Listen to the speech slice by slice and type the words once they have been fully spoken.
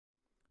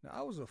Now,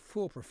 I was a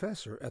full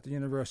professor at the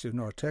University of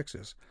North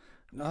Texas,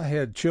 and I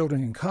had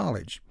children in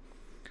college,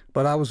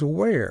 but I was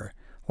aware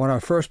when I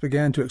first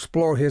began to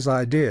explore his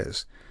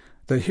ideas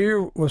that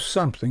here was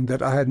something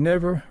that I had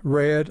never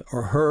read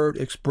or heard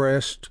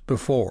expressed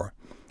before.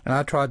 And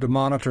I tried to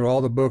monitor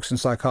all the books in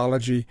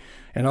psychology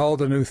and all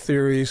the new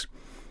theories,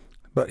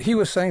 but he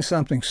was saying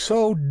something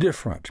so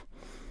different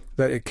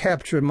that it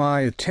captured my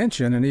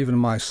attention and even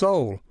my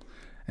soul.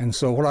 And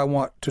so what I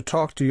want to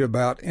talk to you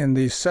about in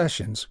these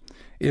sessions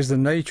is the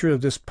nature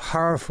of this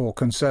powerful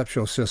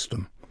conceptual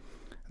system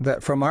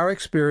that, from our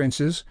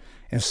experiences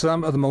in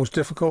some of the most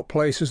difficult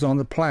places on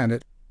the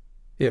planet,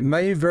 it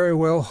may very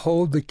well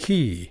hold the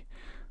key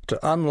to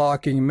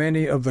unlocking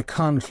many of the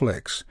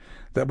conflicts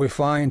that we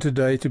find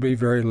today to be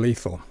very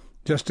lethal.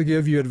 Just to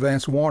give you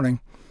advance warning,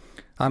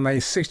 I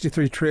made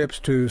 63 trips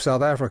to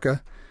South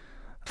Africa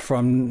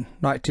from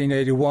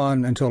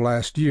 1981 until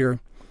last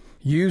year,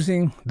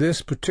 using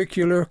this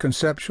particular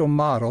conceptual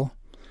model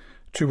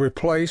to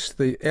replace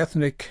the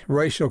ethnic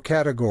racial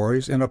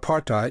categories in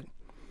apartheid,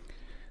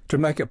 to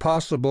make it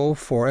possible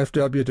for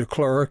F.W. de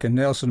Klerk and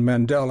Nelson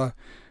Mandela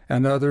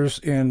and others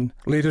in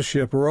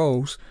leadership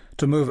roles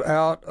to move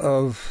out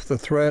of the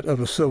threat of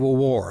a civil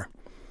war.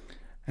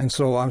 And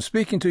so I'm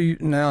speaking to you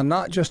now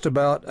not just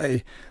about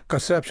a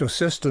conceptual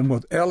system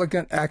with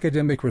elegant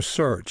academic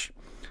research,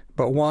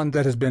 but one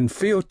that has been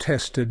field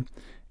tested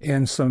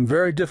in some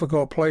very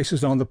difficult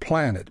places on the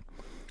planet.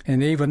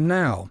 And even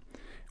now,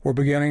 we're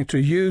beginning to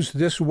use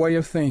this way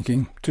of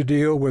thinking to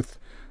deal with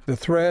the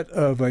threat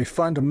of a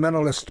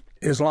fundamentalist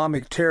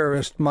Islamic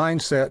terrorist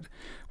mindset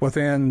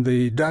within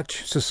the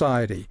Dutch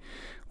society,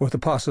 with the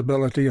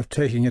possibility of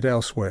taking it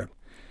elsewhere.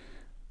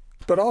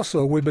 But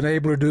also, we've been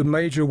able to do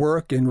major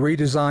work in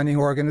redesigning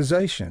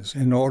organizations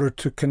in order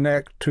to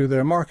connect to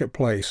their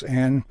marketplace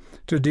and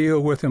to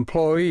deal with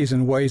employees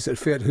in ways that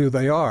fit who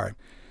they are.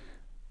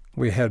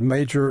 We had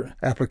major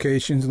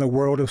applications in the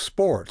world of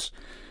sports,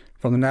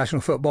 from the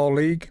National Football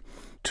League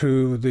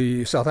to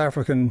the South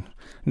African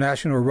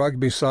national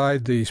rugby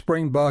side, the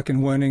Springbok,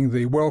 in winning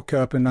the World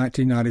Cup in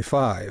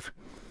 1995.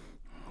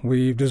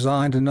 We've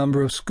designed a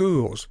number of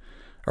schools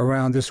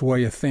around this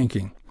way of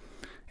thinking.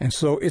 And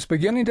so it's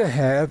beginning to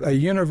have a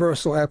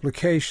universal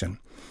application.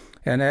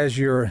 And as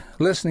you're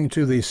listening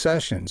to these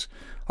sessions,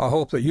 I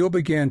hope that you'll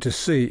begin to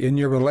see in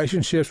your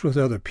relationships with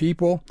other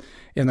people,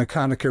 in the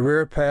kind of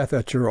career path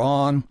that you're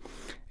on,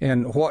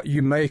 in what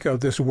you make of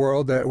this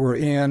world that we're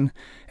in,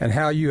 and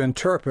how you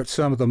interpret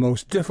some of the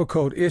most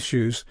difficult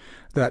issues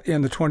that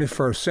in the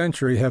 21st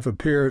century have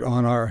appeared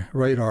on our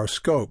radar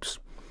scopes.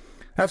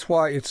 That's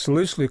why it's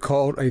loosely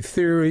called a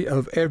theory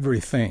of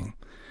everything.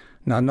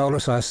 Now,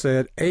 notice I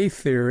said a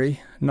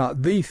theory,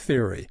 not the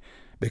theory,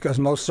 because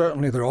most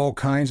certainly there are all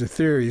kinds of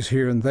theories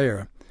here and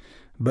there.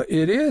 But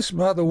it is,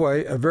 by the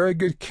way, a very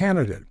good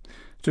candidate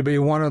to be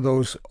one of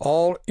those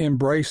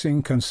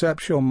all-embracing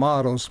conceptual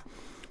models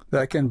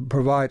that can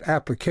provide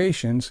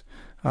applications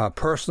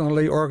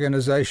personally,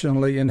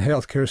 organizationally, in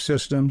healthcare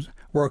systems,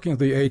 working with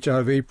the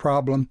HIV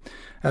problem,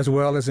 as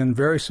well as in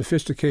very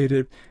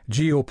sophisticated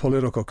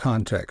geopolitical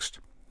context.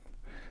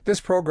 This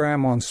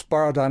program on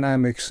spiral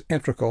dynamics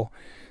integral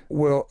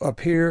will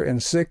appear in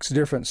 6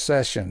 different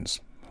sessions.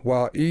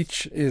 While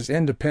each is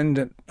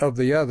independent of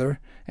the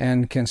other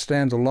and can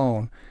stand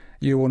alone,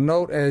 you will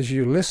note as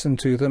you listen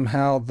to them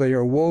how they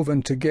are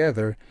woven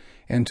together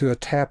into a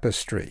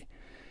tapestry.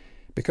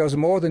 Because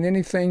more than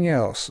anything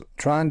else,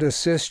 trying to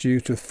assist you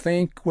to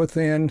think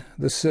within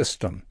the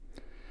system.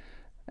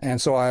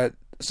 And so I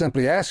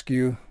simply ask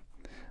you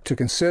to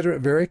consider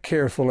it very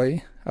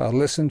carefully,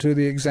 listen to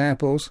the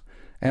examples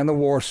and the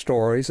war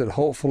stories that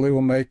hopefully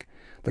will make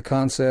the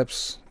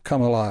concepts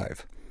come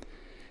alive.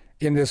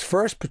 In this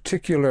first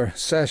particular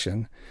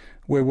session,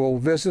 we will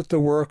visit the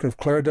work of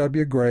Clare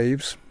W.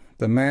 Graves,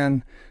 the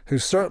man who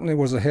certainly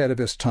was ahead of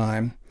his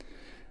time,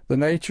 the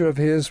nature of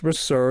his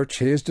research,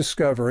 his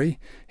discovery,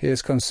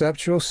 his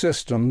conceptual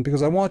system,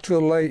 because I want to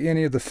allay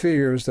any of the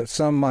fears that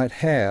some might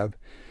have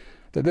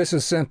that this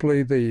is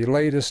simply the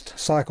latest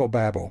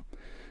psychobabble.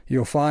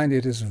 You'll find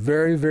it is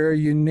very, very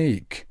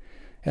unique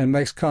and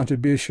makes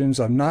contributions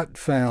I've not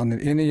found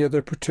in any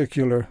other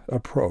particular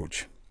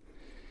approach.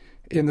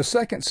 In the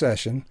second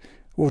session,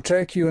 we'll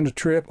take you on a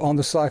trip on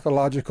the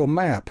psychological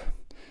map,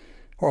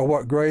 or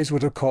what Graves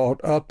would have called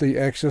up the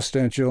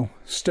existential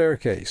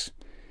staircase.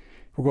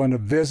 We're going to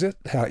visit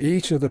how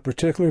each of the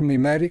particular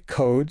mimetic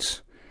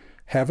codes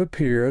have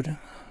appeared,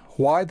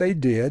 why they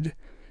did,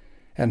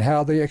 and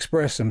how they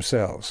express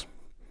themselves.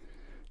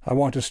 I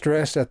want to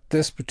stress at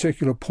this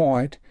particular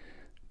point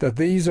that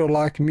these are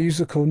like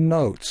musical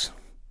notes,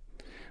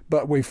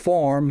 but we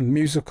form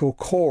musical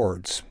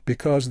chords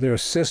because they're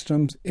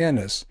systems in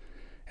us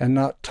and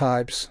not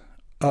types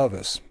of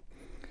us.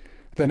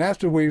 Then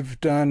after we've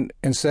done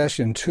in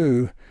session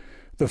 2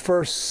 the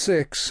first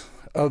 6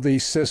 of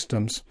these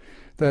systems,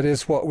 that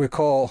is what we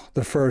call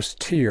the first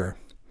tier.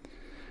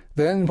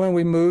 Then when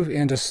we move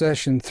into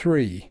session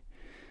 3,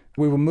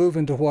 we will move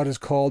into what is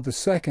called the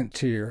second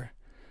tier,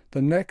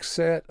 the next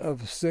set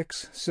of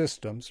 6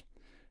 systems,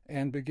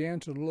 and begin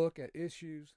to look at issues